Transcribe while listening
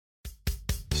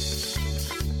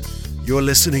You're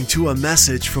listening to a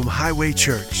message from Highway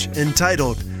Church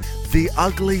entitled, The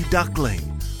Ugly Duckling,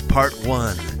 Part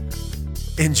 1.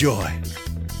 Enjoy.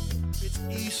 It's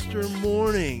Easter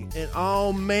morning, and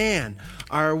oh man,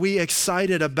 are we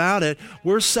excited about it.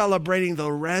 We're celebrating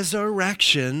the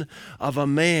resurrection of a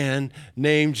man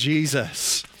named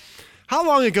Jesus. How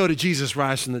long ago did Jesus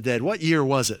rise from the dead? What year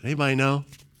was it? Anybody know?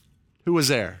 Who was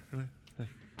there?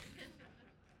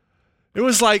 It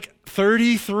was like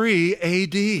 33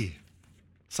 AD,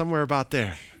 somewhere about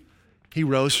there. He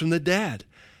rose from the dead.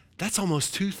 That's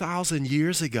almost 2,000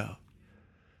 years ago.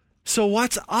 So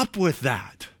what's up with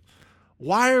that?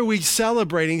 Why are we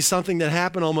celebrating something that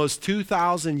happened almost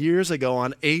 2,000 years ago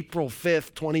on April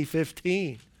 5th,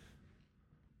 2015?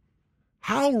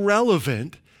 How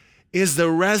relevant is the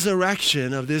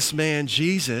resurrection of this man,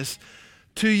 Jesus,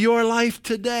 to your life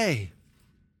today?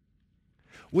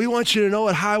 We want you to know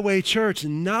at Highway Church,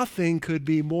 nothing could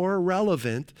be more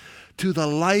relevant to the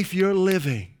life you're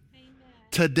living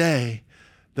today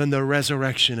than the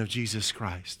resurrection of Jesus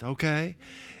Christ, okay?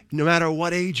 No matter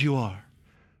what age you are,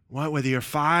 whether you're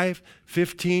 5,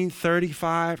 15,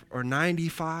 35, or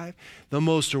 95, the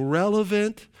most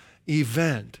relevant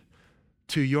event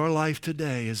to your life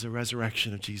today is the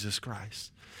resurrection of Jesus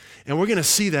Christ. And we're going to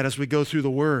see that as we go through the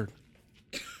Word.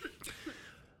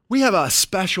 We have a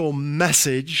special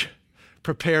message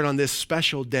prepared on this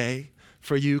special day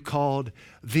for you called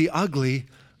The Ugly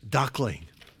Duckling.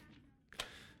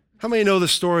 How many know the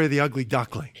story of the ugly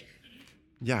duckling?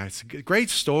 Yeah, it's a great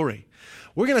story.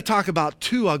 We're going to talk about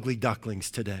two ugly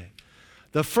ducklings today.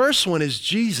 The first one is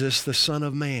Jesus, the Son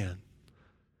of Man.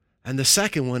 And the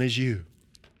second one is you.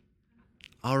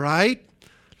 All right?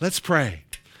 Let's pray.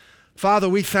 Father,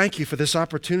 we thank you for this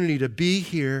opportunity to be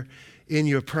here in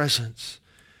your presence.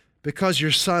 Because your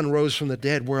Son rose from the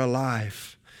dead, we're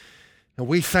alive. And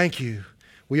we thank you.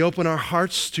 We open our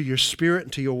hearts to your Spirit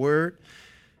and to your word.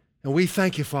 And we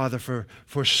thank you, Father,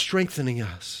 for strengthening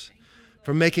us,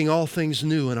 for making all things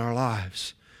new in our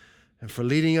lives, and for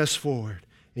leading us forward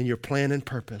in your plan and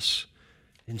purpose.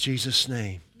 In Jesus'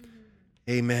 name,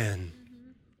 amen.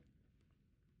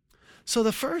 So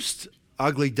the first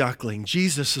ugly duckling,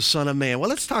 Jesus, the Son of Man. Well,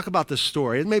 let's talk about the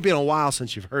story. It may be been a while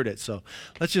since you've heard it, so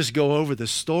let's just go over the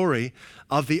story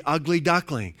of the ugly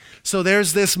duckling. So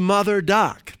there's this mother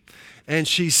duck, and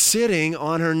she's sitting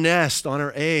on her nest, on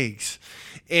her eggs.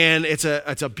 And it's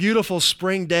a beautiful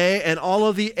spring day, and all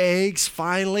of the eggs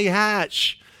finally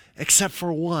hatch, except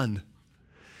for one.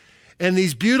 And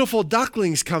these beautiful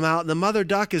ducklings come out, and the mother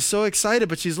duck is so excited,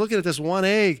 but she's looking at this one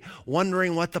egg,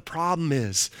 wondering what the problem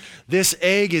is. This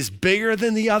egg is bigger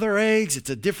than the other eggs. It's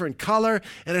a different color,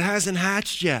 and it hasn't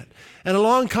hatched yet. And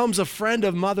along comes a friend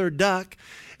of mother duck,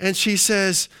 and she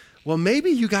says, well,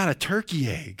 maybe you got a turkey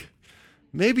egg.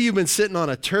 Maybe you've been sitting on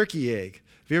a turkey egg.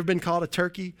 Have you ever been called a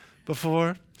turkey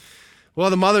before? Well,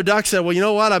 the mother duck said, well, you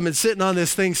know what? I've been sitting on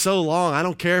this thing so long, I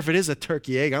don't care if it is a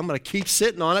turkey egg. I'm going to keep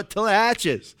sitting on it till it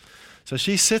hatches. So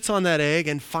she sits on that egg,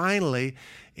 and finally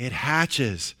it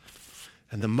hatches.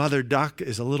 And the mother duck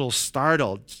is a little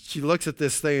startled. She looks at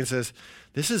this thing and says,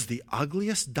 this is the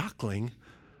ugliest duckling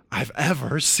I've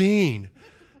ever seen.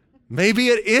 Maybe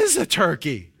it is a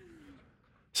turkey.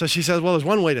 So she says, well, there's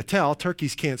one way to tell.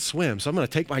 Turkeys can't swim, so I'm going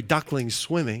to take my ducklings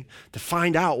swimming to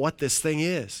find out what this thing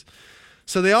is.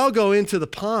 So they all go into the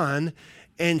pond,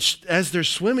 and as they're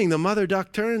swimming, the mother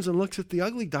duck turns and looks at the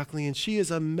ugly duckling, and she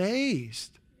is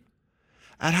amazed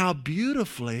at how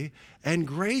beautifully and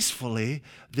gracefully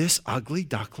this ugly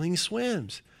duckling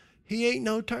swims. He ain't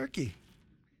no turkey.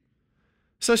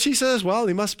 So she says, well,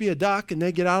 he must be a duck, and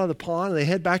they get out of the pond, and they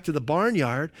head back to the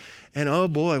barnyard, and oh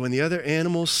boy, when the other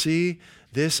animals see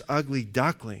this ugly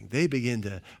duckling, they begin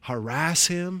to harass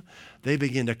him, they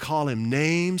begin to call him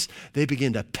names, they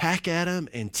begin to peck at him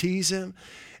and tease him,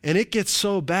 and it gets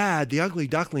so bad, the ugly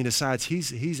duckling decides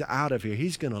he's out of here,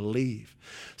 he's going to leave.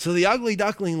 So the ugly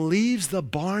duckling leaves the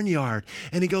barnyard,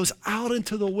 and he goes out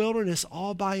into the wilderness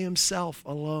all by himself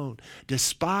alone,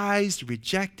 despised,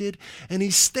 rejected, and he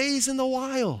stays in the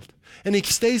wild. And he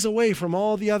stays away from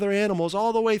all the other animals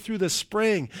all the way through the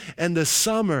spring and the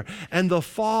summer and the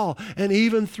fall and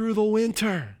even through the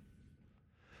winter.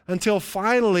 Until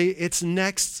finally it's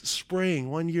next spring,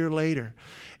 1 year later.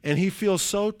 And he feels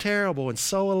so terrible and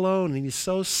so alone, and he's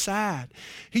so sad.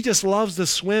 He just loves to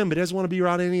swim, but doesn't want to be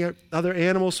around any other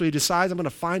animals, so he decides, I'm going to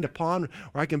find a pond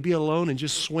where I can be alone and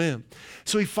just swim.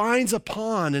 So he finds a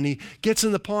pond, and he gets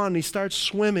in the pond, and he starts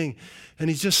swimming, and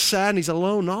he's just sad, and he's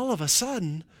alone. And all of a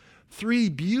sudden, 3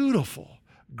 beautiful,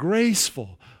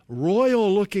 graceful,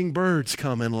 royal-looking birds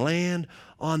come and land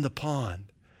on the pond.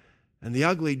 And the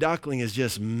ugly duckling is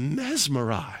just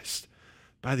mesmerized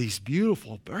by these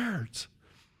beautiful birds.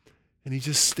 And he's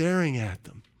just staring at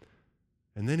them.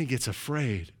 And then he gets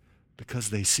afraid because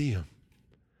they see him.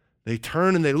 They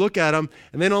turn and they look at him,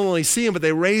 and they don't only see him, but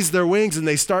they raise their wings and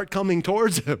they start coming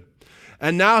towards him.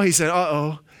 And now he said,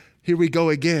 uh-oh, here we go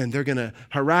again. They're going to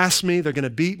harass me. They're going to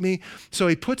beat me. So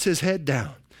he puts his head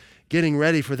down, getting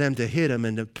ready for them to hit him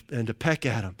and to peck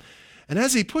at him. And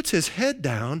as he puts his head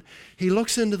down, he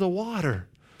looks into the water,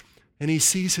 and he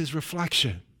sees his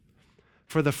reflection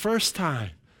for the first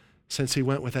time since he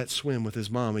went with that swim with his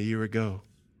mom a year ago.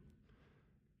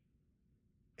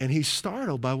 And he's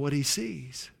startled by what he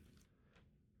sees.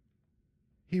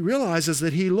 He realizes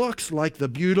that he looks like the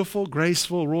beautiful,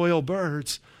 graceful, royal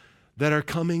birds that are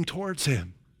coming towards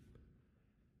him.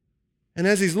 And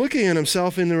as he's looking at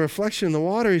himself in the reflection in the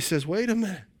water, he says, wait a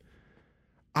minute.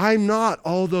 I'm not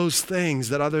all those things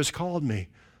that others called me.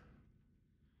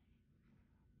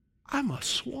 I'm a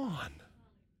swan.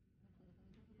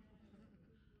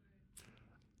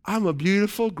 I'm a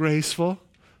beautiful, graceful,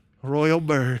 royal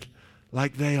bird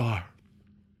like they are.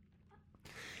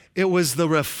 It was the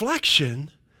reflection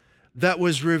that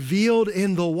was revealed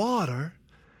in the water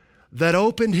that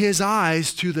opened his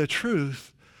eyes to the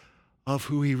truth of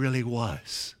who he really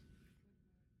was.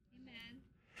 Amen.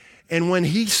 And when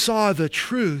he saw the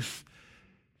truth,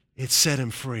 it set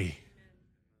him free.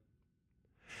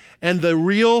 And the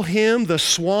real him, the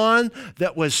swan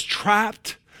that was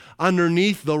trapped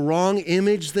underneath the wrong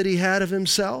image that he had of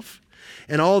himself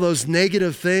and all those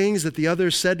negative things that the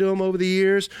others said to him over the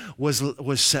years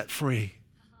was set free.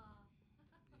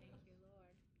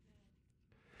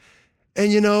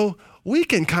 And you know, we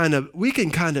can kind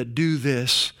of do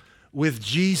this with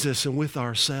Jesus and with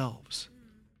ourselves.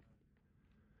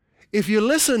 If you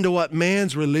listen to what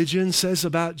man's religion says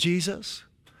about Jesus,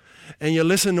 and you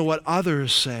listen to what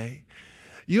others say,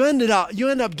 you end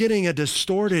up getting a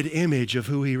distorted image of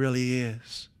who he really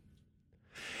is.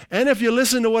 And if you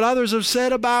listen to what others have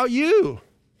said about you,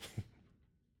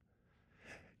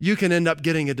 you can end up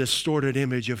getting a distorted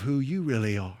image of who you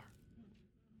really are.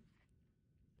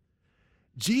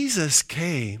 Jesus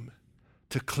came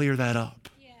to clear that up.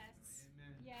 Yes.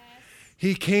 Yes.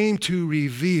 He came to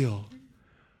reveal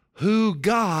who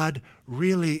God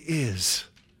really is.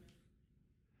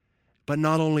 But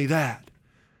not only that,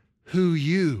 who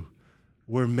you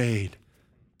were made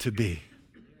to be.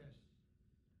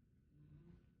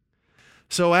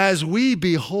 So as we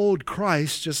behold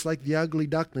Christ, just like the ugly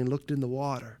duckling looked in the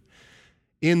water,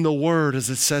 in the Word, as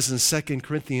it says in 2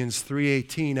 Corinthians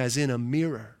 3:18, as in a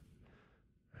mirror,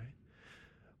 right,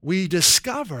 we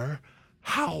discover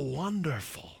how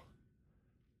wonderful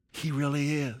he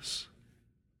really is.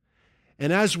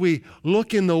 And as we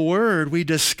look in the Word, we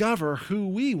discover who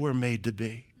we were made to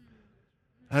be.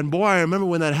 And boy, I remember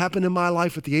when that happened in my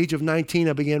life at the age of 19,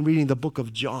 I began reading the book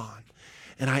of John.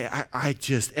 And I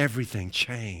just, everything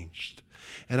changed.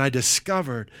 And I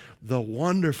discovered the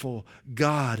wonderful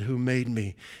God who made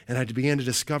me. And I began to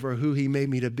discover who he made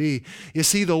me to be. You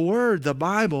see, the Word, the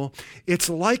Bible, it's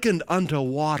likened unto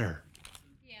water.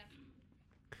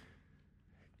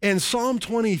 And Psalm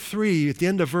 23, at the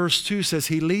end of verse 2, says,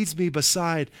 he leads me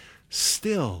beside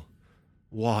still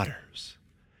waters.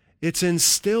 It's in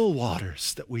still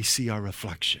waters that we see our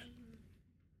reflection.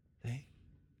 Okay?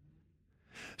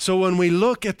 So when we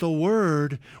look at the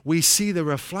Word, we see the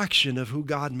reflection of who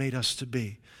God made us to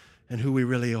be and who we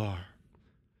really are.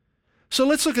 So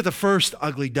let's look at the first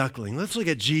ugly duckling. Let's look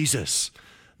at Jesus,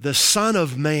 the Son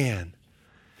of Man.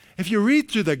 If you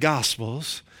read through the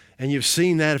Gospels, and you've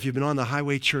seen that if you've been on the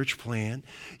Highway Church plan,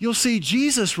 you'll see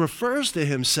Jesus refers to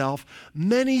himself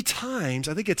many times,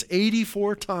 I think it's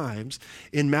 84 times,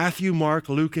 in Matthew, Mark,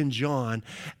 Luke, and John,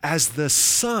 as the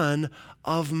Son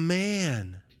of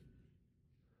Man.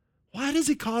 Why does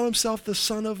he call himself the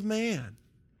Son of Man?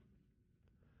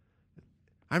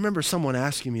 I remember someone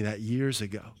asking me that years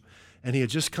ago, and he had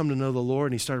just come to know the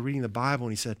Lord, and he started reading the Bible,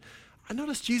 and he said, I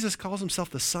noticed Jesus calls himself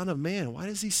the Son of Man. Why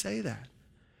does he say that?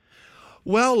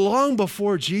 Well, long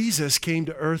before Jesus came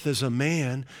to earth as a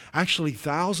man, actually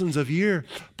thousands of years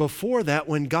before that,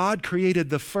 when God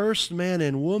created the first man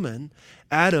and woman,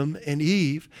 Adam and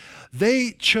Eve,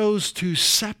 they chose to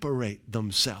separate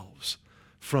themselves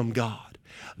from God.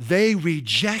 They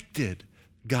rejected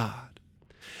God.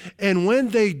 And when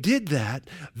they did that,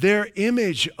 their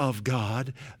image of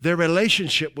God, their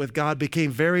relationship with God became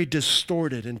very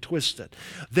distorted and twisted.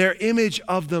 Their image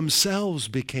of themselves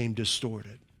became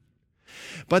distorted.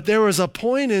 But there was a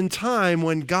point in time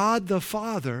when God the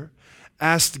Father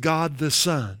asked God the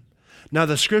Son. Now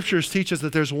the scriptures teach us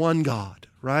that there's one God,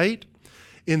 right?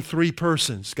 in three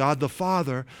persons: God the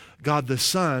Father, God the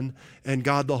Son, and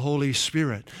God the Holy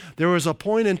Spirit. There was a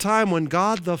point in time when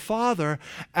God the Father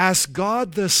asked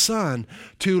God the Son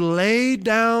to lay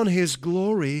down his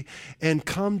glory and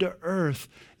come to earth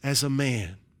as a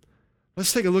man.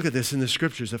 Let's take a look at this in the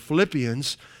scriptures of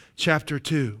Philippians chapter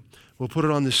 2. We'll put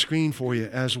it on the screen for you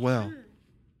as well.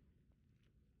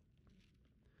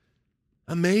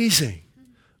 Amazing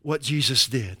what Jesus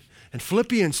did. And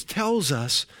Philippians tells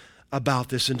us about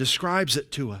this and describes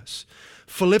it to us.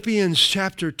 Philippians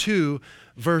chapter 2,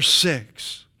 verse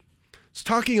 6. It's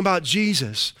talking about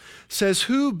Jesus. It says,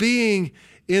 who being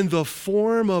in the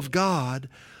form of God,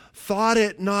 thought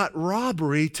it not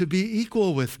robbery to be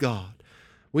equal with God.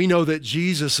 We know that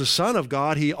Jesus, the Son of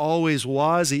God, he always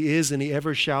was, he is, and he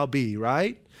ever shall be,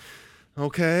 right?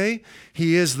 Okay?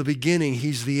 He is the beginning,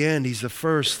 he's the end, he's the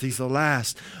first, he's the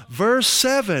last. Verse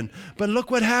 7, but look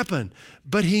what happened.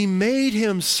 But he made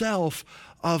himself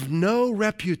of no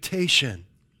reputation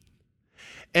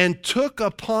and took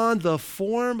upon the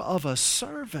form of a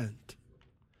servant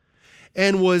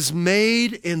and was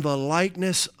made in the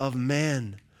likeness of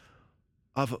men.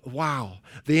 Wow.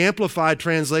 The Amplified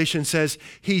Translation says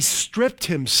he stripped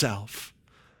himself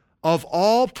of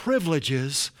all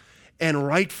privileges and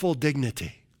rightful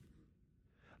dignity.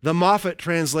 The Moffat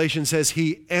Translation says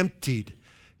he emptied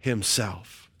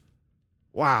himself.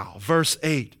 Wow. Verse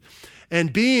 8.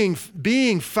 And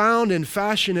being found in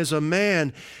fashion as a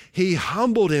man, he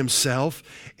humbled himself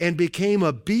and became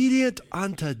obedient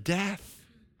unto death,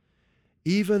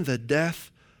 even the death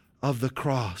of the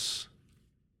cross.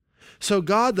 So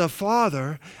God the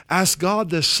Father asked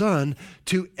God the Son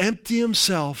to empty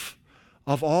himself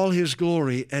of all his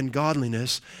glory and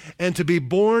godliness and to be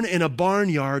born in a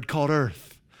barnyard called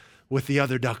earth with the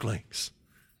other ducklings.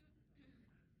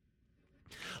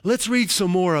 Let's read some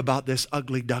more about this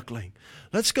ugly duckling.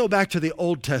 Let's go back to the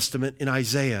Old Testament in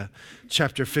Isaiah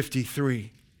chapter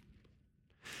 53.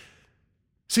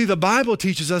 See, the Bible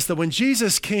teaches us that when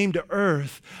Jesus came to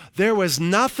earth, there was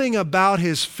nothing about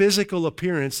his physical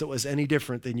appearance that was any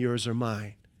different than yours or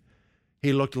mine.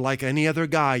 He looked like any other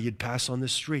guy you'd pass on the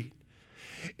street.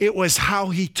 It was how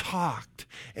he talked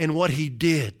and what he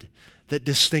did that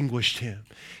distinguished him.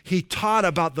 He taught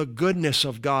about the goodness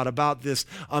of God, about this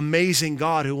amazing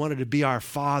God who wanted to be our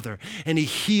Father, and he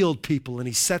healed people and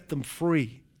he set them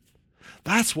free.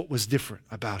 That's what was different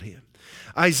about him.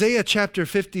 Isaiah chapter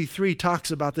 53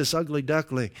 talks about this ugly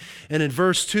duckling. And in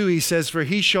verse 2 he says, for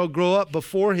he shall grow up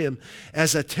before him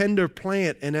as a tender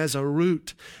plant and as a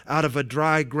root out of a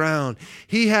dry ground.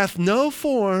 He hath no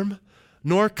form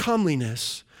nor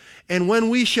comeliness, and when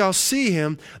we shall see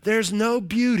him, there's no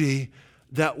beauty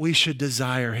that we should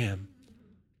desire him.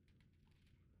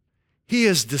 He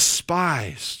is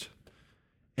despised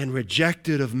and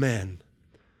rejected of men,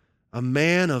 a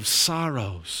man of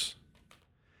sorrows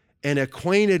and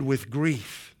acquainted with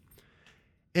grief.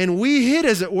 And we hid,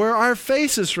 as it were, our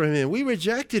faces from him. We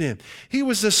rejected him. He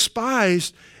was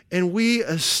despised, and we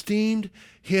esteemed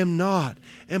him not.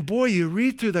 And boy, you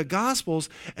read through the Gospels,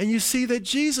 and you see that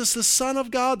Jesus, the Son of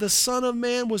God, the Son of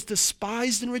Man, was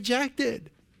despised and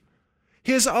rejected.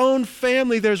 His own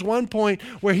family, there's one point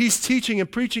where he's teaching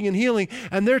and preaching and healing,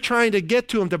 and they're trying to get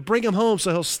to him to bring him home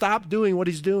so he'll stop doing what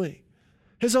he's doing.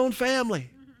 His own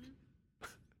family.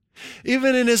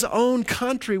 Even in his own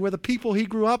country where the people he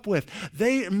grew up with,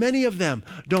 many of them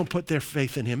don't put their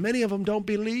faith in him. Many of them don't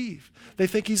believe. They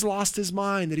think he's lost his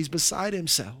mind, that he's beside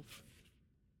himself.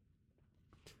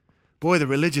 Boy, the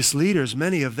religious leaders,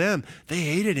 many of them, they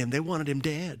hated him. They wanted him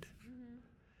dead.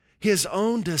 His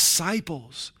own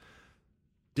disciples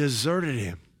deserted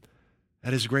him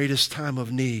at his greatest time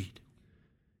of need.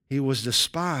 He was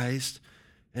despised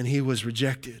and he was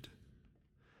rejected.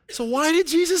 So why did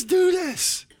Jesus do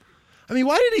this? I mean,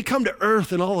 why did he come to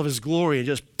earth in all of his glory and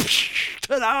just,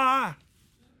 ta-da?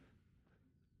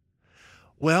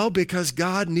 Well, because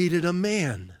God needed a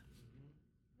man.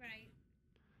 Right.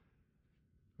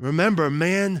 Remember,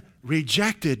 man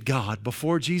rejected God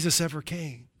before Jesus ever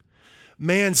came.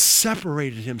 Man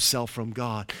separated himself from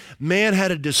God. Man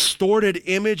had a distorted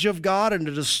image of God and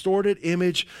a distorted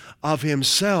image of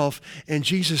himself, and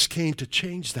Jesus came to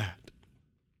change that.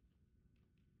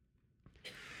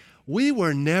 We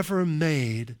were never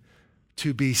made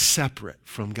to be separate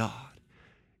from God.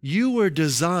 You were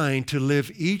designed to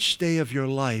live each day of your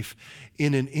life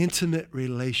in an intimate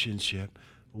relationship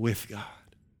with God.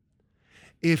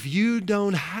 If you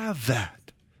don't have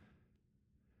that,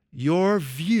 your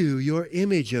view, your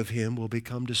image of him will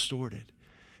become distorted.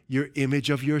 Your image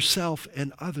of yourself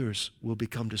and others will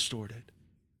become distorted.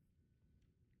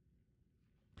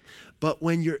 But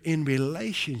when you're in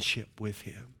relationship with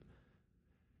him,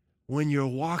 when you're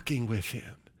walking with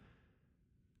him,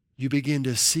 you begin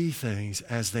to see things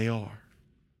as they are.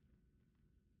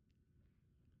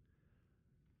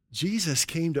 Jesus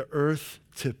came to earth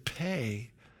to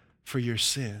pay for your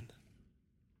sin.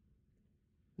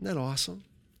 Isn't that awesome?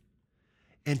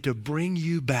 And to bring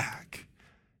you back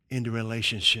into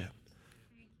relationship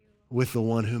with the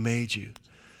one who made you.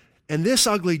 And this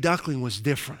ugly duckling was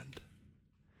different.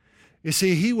 You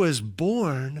see, he was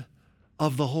born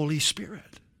of the Holy Spirit.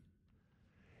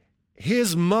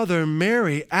 His mother,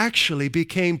 Mary, actually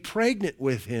became pregnant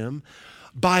with him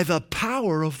by the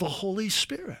power of the Holy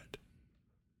Spirit.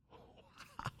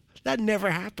 Wow, that never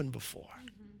happened before.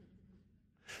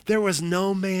 There was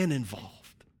no man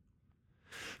involved.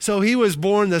 So he was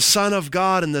born the Son of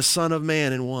God and the Son of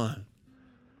Man in one.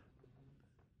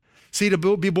 See, to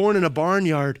be born in a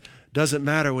barnyard doesn't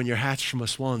matter when you're hatched from a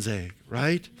swan's egg,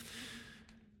 right?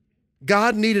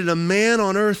 God needed a man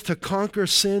on earth to conquer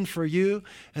sin for you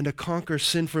and to conquer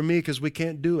sin for me, because we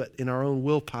can't do it in our own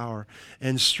willpower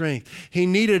and strength. He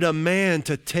needed a man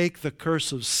to take the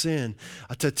curse of sin,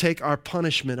 to take our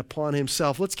punishment upon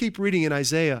himself. Let's keep reading in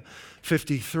Isaiah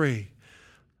 53.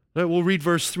 We'll read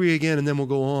verse 3 again and then we'll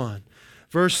go on.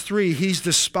 Verse 3, he's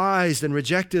despised and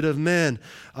rejected of men,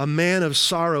 a man of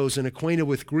sorrows and acquainted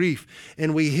with grief.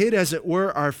 And we hid, as it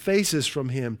were, our faces from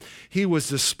him. He was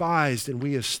despised, and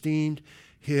we esteemed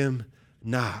him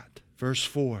not. Verse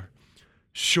 4,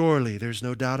 surely, there's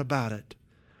no doubt about it,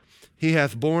 he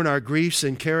hath borne our griefs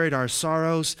and carried our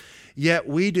sorrows, yet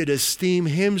we did esteem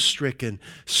him stricken,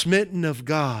 smitten of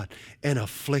God, and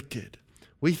afflicted.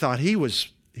 We thought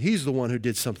he's the one who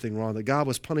did something wrong, that God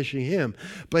was punishing him.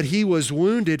 But he was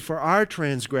wounded for our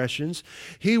transgressions.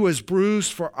 He was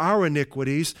bruised for our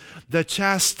iniquities. The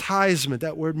chastisement,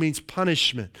 that word means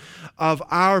punishment, of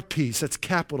our peace, that's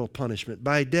capital punishment,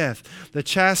 by death. The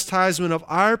chastisement of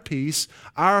our peace,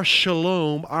 our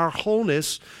shalom, our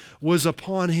wholeness, was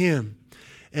upon him.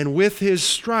 And with his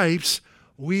stripes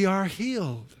we are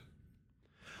healed.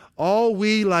 All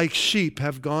we like sheep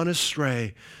have gone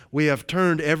astray. We have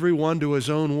turned every one to his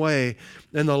own way,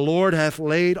 and the Lord hath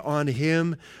laid on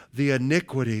him the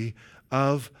iniquity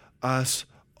of us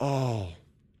all.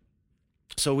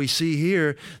 So we see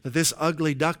here that this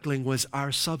ugly duckling was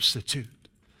our substitute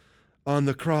on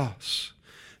the cross.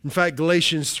 In fact,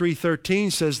 Galatians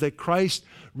 3:13 says that Christ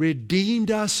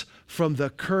redeemed us from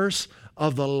the curse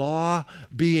of the law,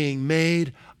 being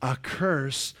made a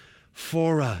curse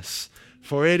for us.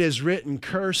 For it is written,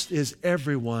 cursed is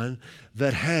everyone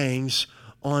that hangs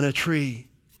on a tree.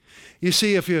 You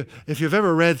see, if you've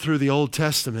ever read through the Old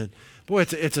Testament, boy,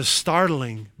 it's a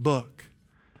startling book.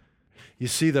 You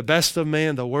see the best of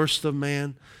man, the worst of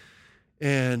man,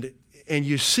 and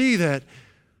you see that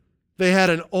they had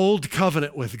an old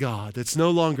covenant with God that's no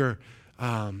longer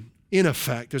in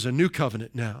effect. There's a new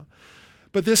covenant now.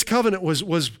 But this covenant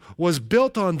was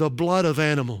built on the blood of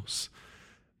animals,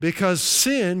 because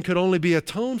sin could only be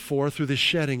atoned for through the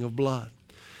shedding of blood.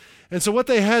 And so what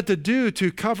they had to do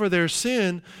to cover their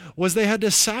sin was they had to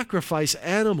sacrifice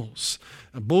animals,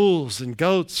 bulls and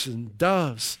goats and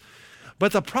doves.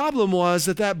 But the problem was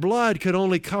that blood could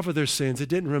only cover their sins. It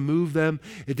didn't remove them.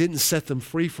 It didn't set them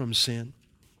free from sin.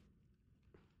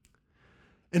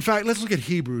 In fact, let's look at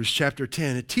Hebrews chapter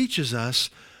 10. It teaches us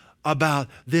about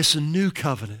this new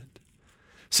covenant.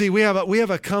 See, we have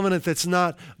a covenant that's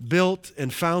not built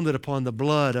and founded upon the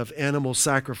blood of animal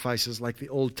sacrifices like the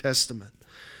Old Testament,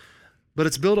 but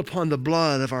it's built upon the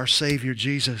blood of our Savior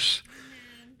Jesus.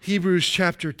 Amen. Hebrews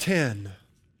chapter 10.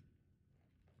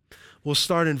 We'll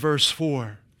start in verse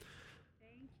 4.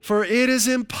 For it is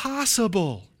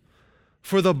impossible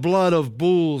for the blood of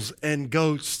bulls and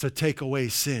goats to take away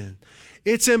sin.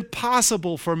 It's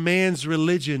impossible for man's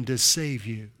religion to save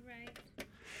you.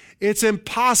 It's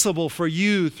impossible for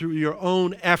you through your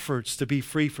own efforts to be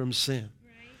free from sin.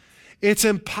 Right. It's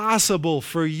impossible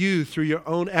for you through your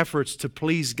own efforts to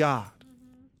please God.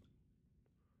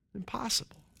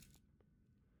 Impossible.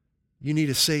 You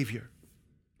need a Savior.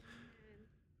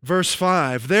 Verse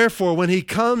 5, therefore, when he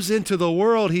comes into the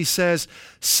world, he says,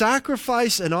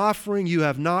 sacrifice and offering you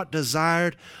have not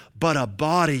desired, but a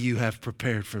body you have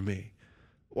prepared for me.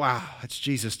 Wow, that's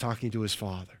Jesus talking to his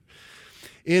Father.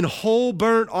 In whole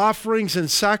burnt offerings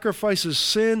and sacrifices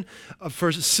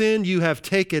for sin you have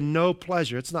taken no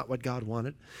pleasure. It's not what God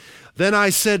wanted. Then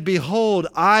I said, behold,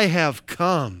 I have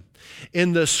come.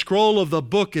 In the scroll of the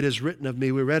book it is written of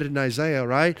me. We read it in Isaiah,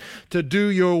 right? To do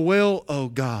your will, O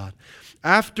God.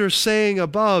 After saying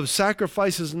above,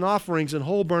 sacrifices and offerings and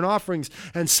whole burnt offerings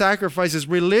and sacrifices,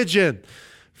 religion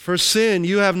for sin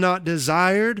you have not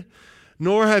desired,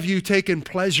 nor have you taken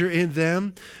pleasure in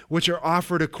them which are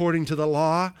offered according to the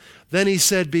law. Then he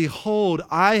said, behold,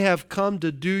 I have come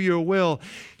to do your will.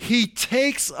 He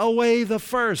takes away the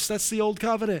first. That's the old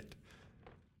covenant.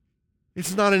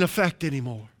 It's not in effect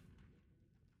anymore.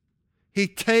 He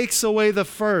takes away the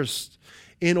first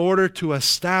in order to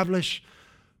establish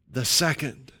the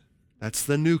second. That's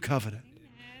the new covenant.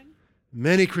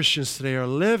 Many Christians today are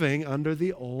living under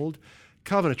the old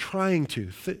covenant, trying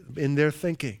to, in their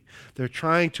thinking. They're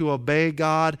trying to obey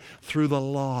God through the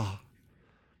law.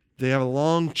 They have a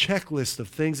long checklist of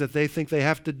things that they think they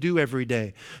have to do every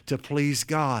day to please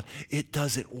God. It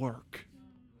doesn't work.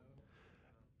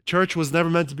 Church was never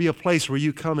meant to be a place where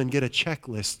you come and get a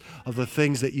checklist of the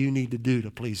things that you need to do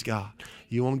to please God.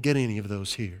 You won't get any of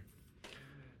those here.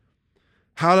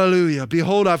 Hallelujah.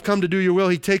 Behold, I've come to do your will.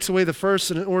 He takes away the first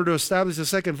in order to establish the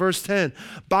second. Verse 10,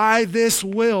 by this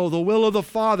will, the will of the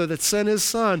Father that sent his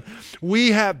Son,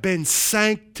 we have been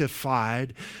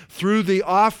sanctified through the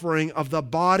offering of the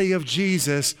body of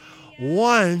Jesus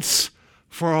once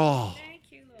for all.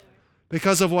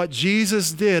 Because of what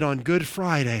Jesus did on Good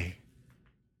Friday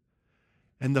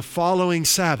and the following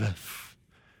Sabbath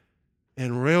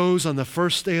and rose on the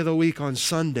first day of the week on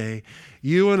Sunday,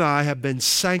 you and I have been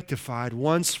sanctified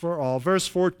once for all. Verse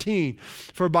 14,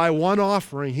 for by one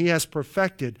offering he has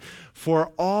perfected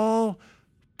for all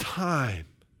time.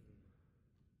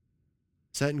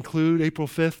 Does that include April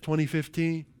 5th,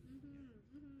 2015?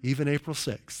 Even April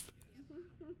 6th.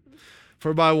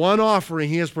 For by one offering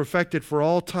he has perfected for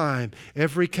all time,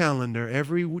 every calendar,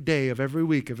 every day of every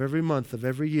week, of every month, of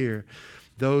every year,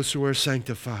 those who are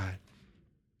sanctified.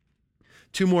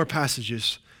 Two more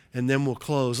passages, and then we'll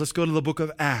close. Let's go to the book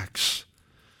of Acts,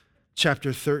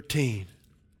 chapter 13.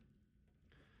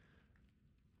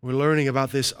 We're learning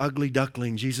about this ugly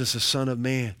duckling, Jesus, the Son of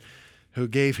Man, who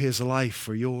gave his life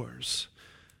for yours,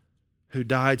 who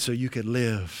died so you could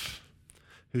live,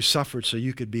 who suffered so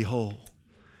you could be whole.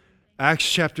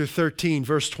 Acts chapter 13,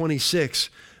 verse 26,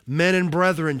 men and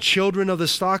brethren, children of the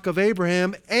stock of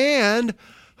Abraham, and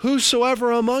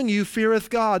whosoever among you feareth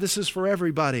God. This is for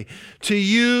everybody. To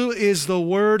you is the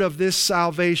word of this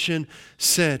salvation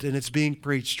sent, and it's being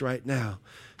preached right now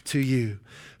to you.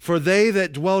 For they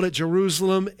that dwelt at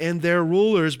Jerusalem and their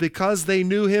rulers, because they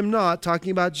knew him not,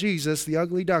 talking about Jesus, the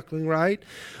ugly duckling, right?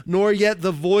 Nor yet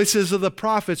the voices of the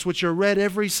prophets, which are read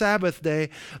every Sabbath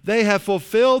day, they have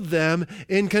fulfilled them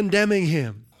in condemning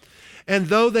him. And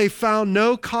though they found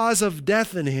no cause of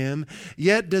death in him,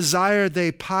 yet desired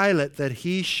they Pilate that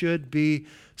he should be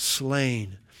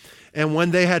slain. And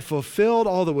when they had fulfilled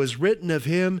all that was written of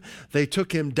him, they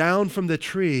took him down from the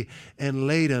tree and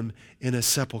laid him in a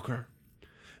sepulchre.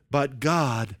 But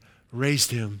God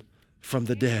raised him from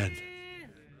the dead.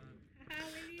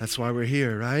 That's why we're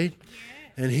here, right?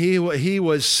 And he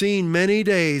was seen many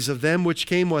days of them which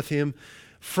came with him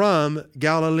from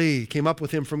Galilee, came up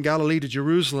with him from Galilee to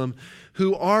Jerusalem,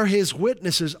 who are his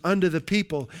witnesses unto the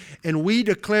people. And we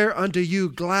declare unto you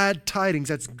glad tidings,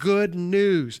 that's good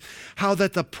news, how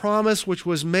that the promise which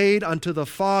was made unto the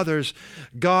fathers,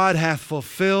 God hath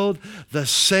fulfilled, the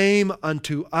same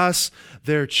unto us,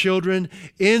 their children,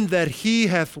 in that he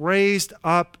hath raised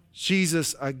up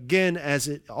Jesus again, as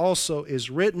it also is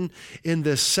written in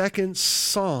the second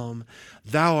psalm,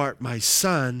 thou art my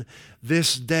son,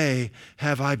 this day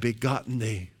have I begotten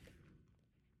thee.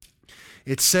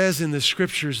 It says in the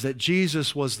scriptures that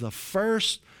Jesus was the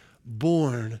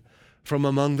firstborn from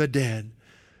among the dead.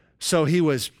 So he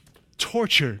was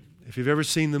tortured. If you've ever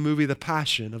seen the movie The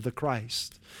Passion of the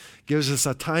Christ, it gives us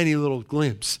a tiny little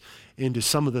glimpse into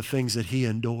some of the things that he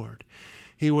endured.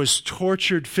 He was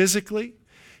tortured physically.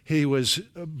 He was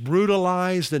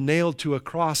brutalized and nailed to a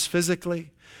cross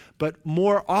physically. But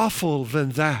more awful than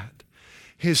that,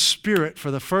 his spirit for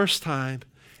the first time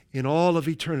in all of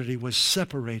eternity was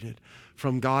separated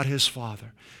from God his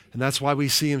Father. And that's why we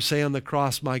see him say on the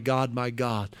cross, my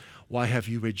God, why have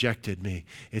you rejected me?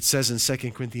 It says in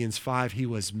 2 Corinthians 5, he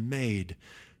was made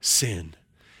sin.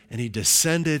 And he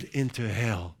descended into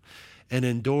hell and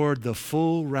endured the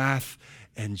full wrath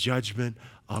and judgment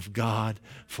of God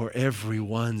for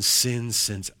everyone's sins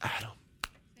since Adam.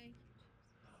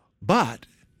 But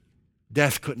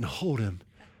death couldn't hold him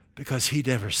because he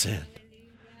never sinned.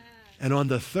 And on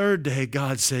the third day,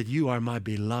 God said, you are my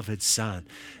beloved Son.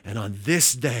 And on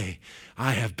this day,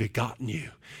 I have begotten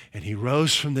you. And he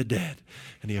rose from the dead.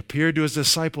 And he appeared to his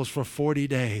disciples for 40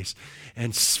 days.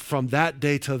 And from that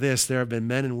day to this, there have been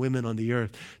men and women on the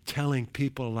earth telling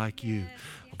people like you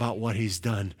about what he's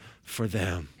done for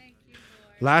them.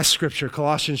 Last scripture,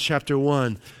 Colossians chapter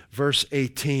 1, verse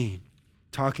 18,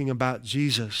 talking about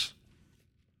Jesus.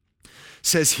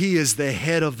 says he is the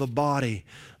head of the body,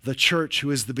 the church,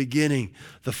 who is the beginning,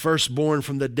 the firstborn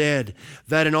from the dead,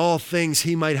 that in all things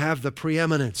he might have the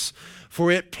preeminence. For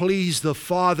it pleased the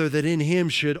Father that in him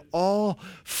should all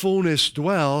fullness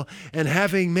dwell, and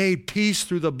having made peace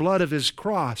through the blood of his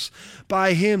cross,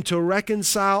 by him to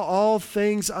reconcile all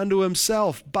things unto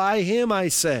himself. By him, I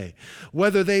say,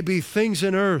 whether they be things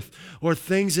in earth or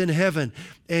things in heaven.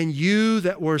 And you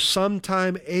that were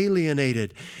sometime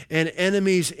alienated and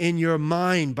enemies in your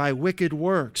mind by wicked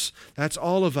works, that's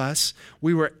all of us,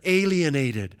 we were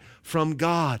alienated from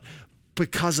God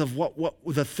because of what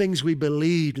the things we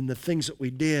believed and the things that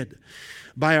we did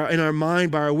in our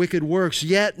mind by our wicked works.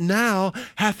 Yet now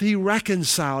hath he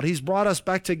reconciled. He's brought us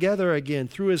back together again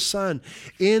through his Son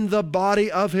in the body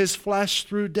of his flesh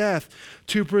through death,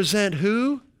 to present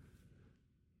who?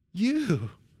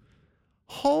 You.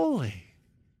 Holy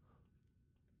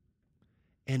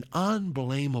and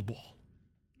unblameable.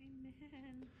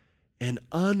 Amen. And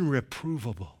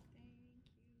unreprovable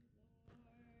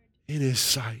in his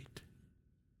sight.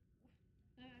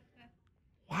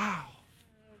 Wow.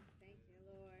 Oh, thank you,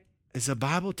 Lord. Is the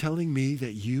Bible telling me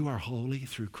that you are holy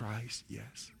through Christ?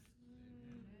 Yes.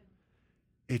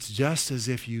 It's just as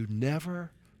if you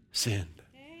never sinned.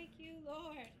 Thank you,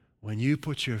 Lord. When you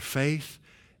put your faith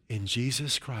in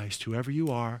Jesus Christ, whoever you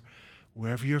are,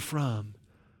 wherever you're from,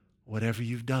 whatever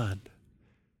you've done,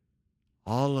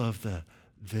 all of the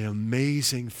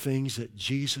amazing things that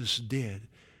Jesus did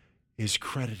is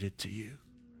credited to you.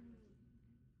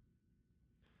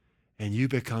 And you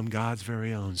become God's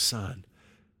very own son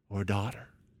or daughter.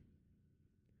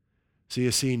 So you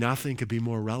see, nothing could be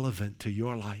more relevant to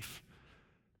your life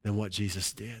than what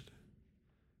Jesus did,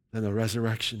 than the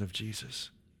resurrection of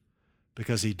Jesus,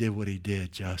 because he did what he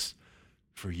did just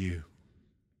for you.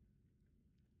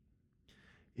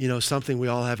 You know, something we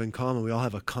all have in common, we all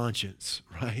have a conscience,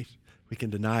 right? We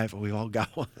can deny it, but we all got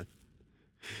one.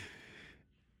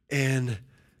 And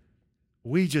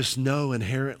we just know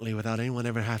inherently, without anyone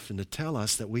ever having to tell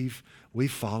us, that we've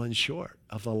fallen short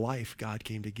of the life God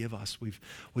came to give us. We've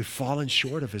fallen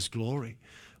short of his glory.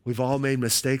 We've all made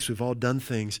mistakes. We've all done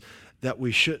things that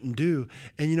we shouldn't do.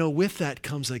 And you know, with that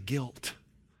comes a guilt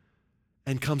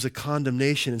and comes a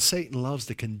condemnation. And Satan loves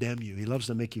to condemn you. He loves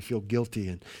to make you feel guilty.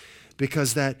 And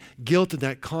because that guilt and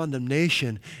that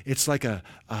condemnation, it's like a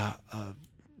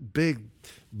big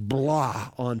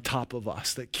blah on top of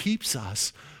us that keeps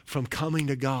us from coming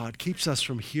to God, keeps us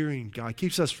from hearing God,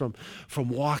 keeps us from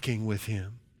walking with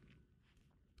him.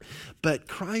 But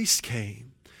Christ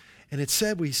came, and it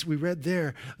said, we read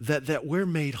there, that we're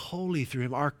made holy through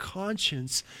him. Our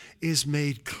conscience is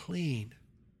made clean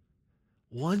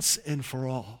once and for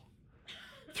all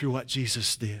through what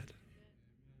Jesus did.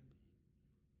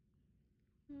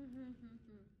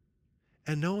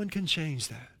 And no one can change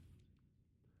that.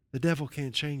 The devil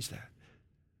can't change that.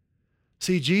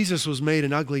 See, Jesus was made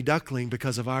an ugly duckling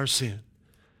because of our sin.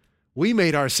 We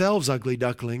made ourselves ugly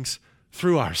ducklings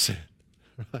through our sin.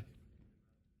 Right?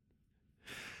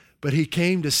 But he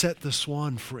came to set the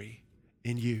swan free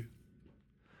in you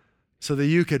so that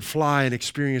you could fly and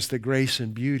experience the grace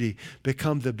and beauty,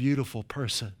 become the beautiful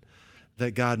person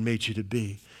that God made you to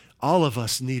be. All of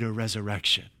us need a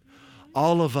resurrection.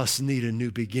 All of us need a new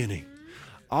beginning.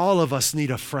 All of us need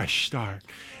a fresh start.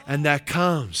 And that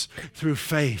comes through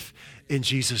faith in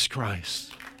Jesus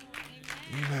Christ.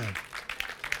 Amen.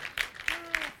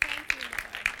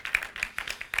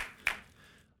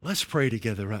 Let's pray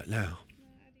together right now.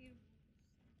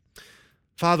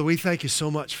 Father, we thank you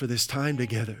so much for this time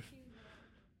together.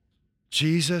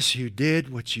 Jesus, you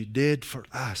did what you did for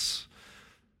us.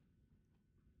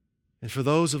 And for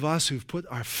those of us who've put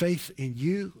our faith in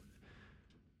you,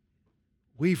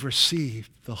 we've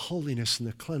received the holiness and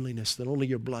the cleanliness that only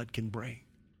your blood can bring.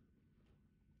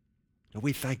 And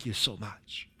we thank you so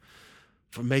much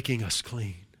for making us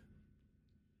clean.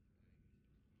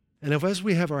 And as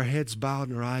we have our heads bowed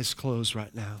and our eyes closed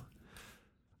right now,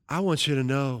 I want you to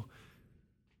know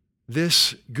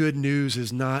this good news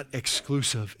is not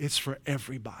exclusive. It's for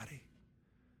everybody.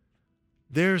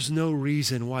 There's no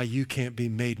reason why you can't be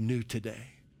made new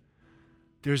today.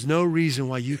 There's no reason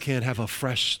why you can't have a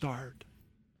fresh start.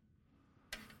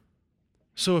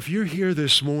 So if you're here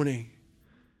this morning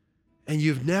and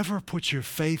you've never put your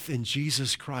faith in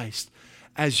Jesus Christ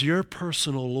as your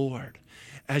personal Lord,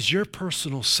 as your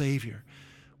personal Savior,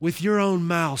 with your own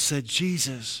mouth said,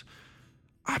 Jesus,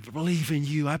 I believe in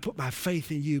you. I put my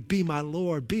faith in you. Be my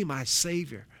Lord. Be my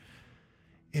Savior.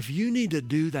 If you need to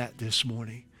do that this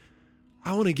morning,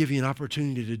 I want to give you an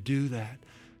opportunity to do that,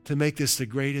 to make this the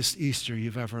greatest Easter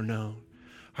you've ever known.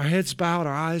 Our heads bowed,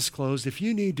 our eyes closed. If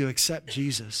you need to accept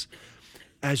Jesus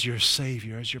as your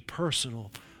Savior, as your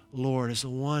personal Lord, as the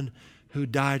one who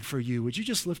died for you, would you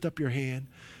just lift up your hand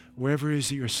wherever it is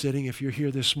that you're sitting if you're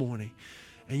here this morning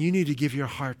and you need to give your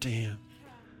heart to Him?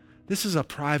 This is a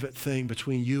private thing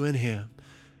between you and Him.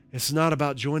 It's not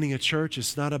about joining a church.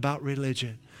 It's not about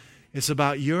religion. It's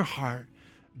about your heart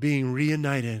being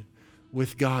reunited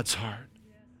with God's heart.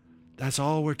 That's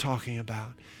all we're talking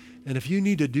about. And if you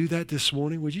need to do that this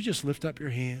morning, would you just lift up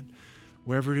your hand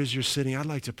wherever it is you're sitting? I'd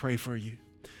like to pray for you.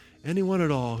 Anyone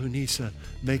at all who needs to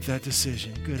make that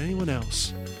decision. Good. Anyone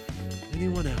else?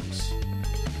 Anyone else?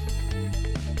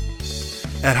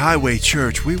 At Highway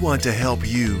Church, we want to help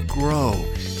you grow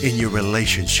in your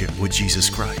relationship with Jesus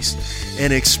Christ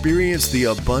and experience the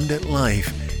abundant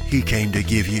life He came to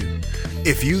give you.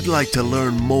 If you'd like to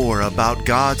learn more about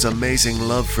God's amazing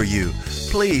love for you,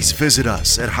 please visit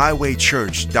us at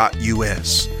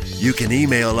highwaychurch.us. You can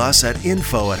email us at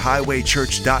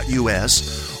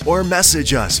info@highwaychurch.us or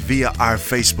message us via our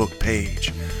Facebook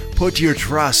page. Put your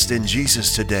trust in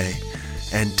Jesus today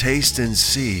and taste and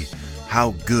see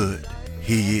how good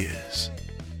He is.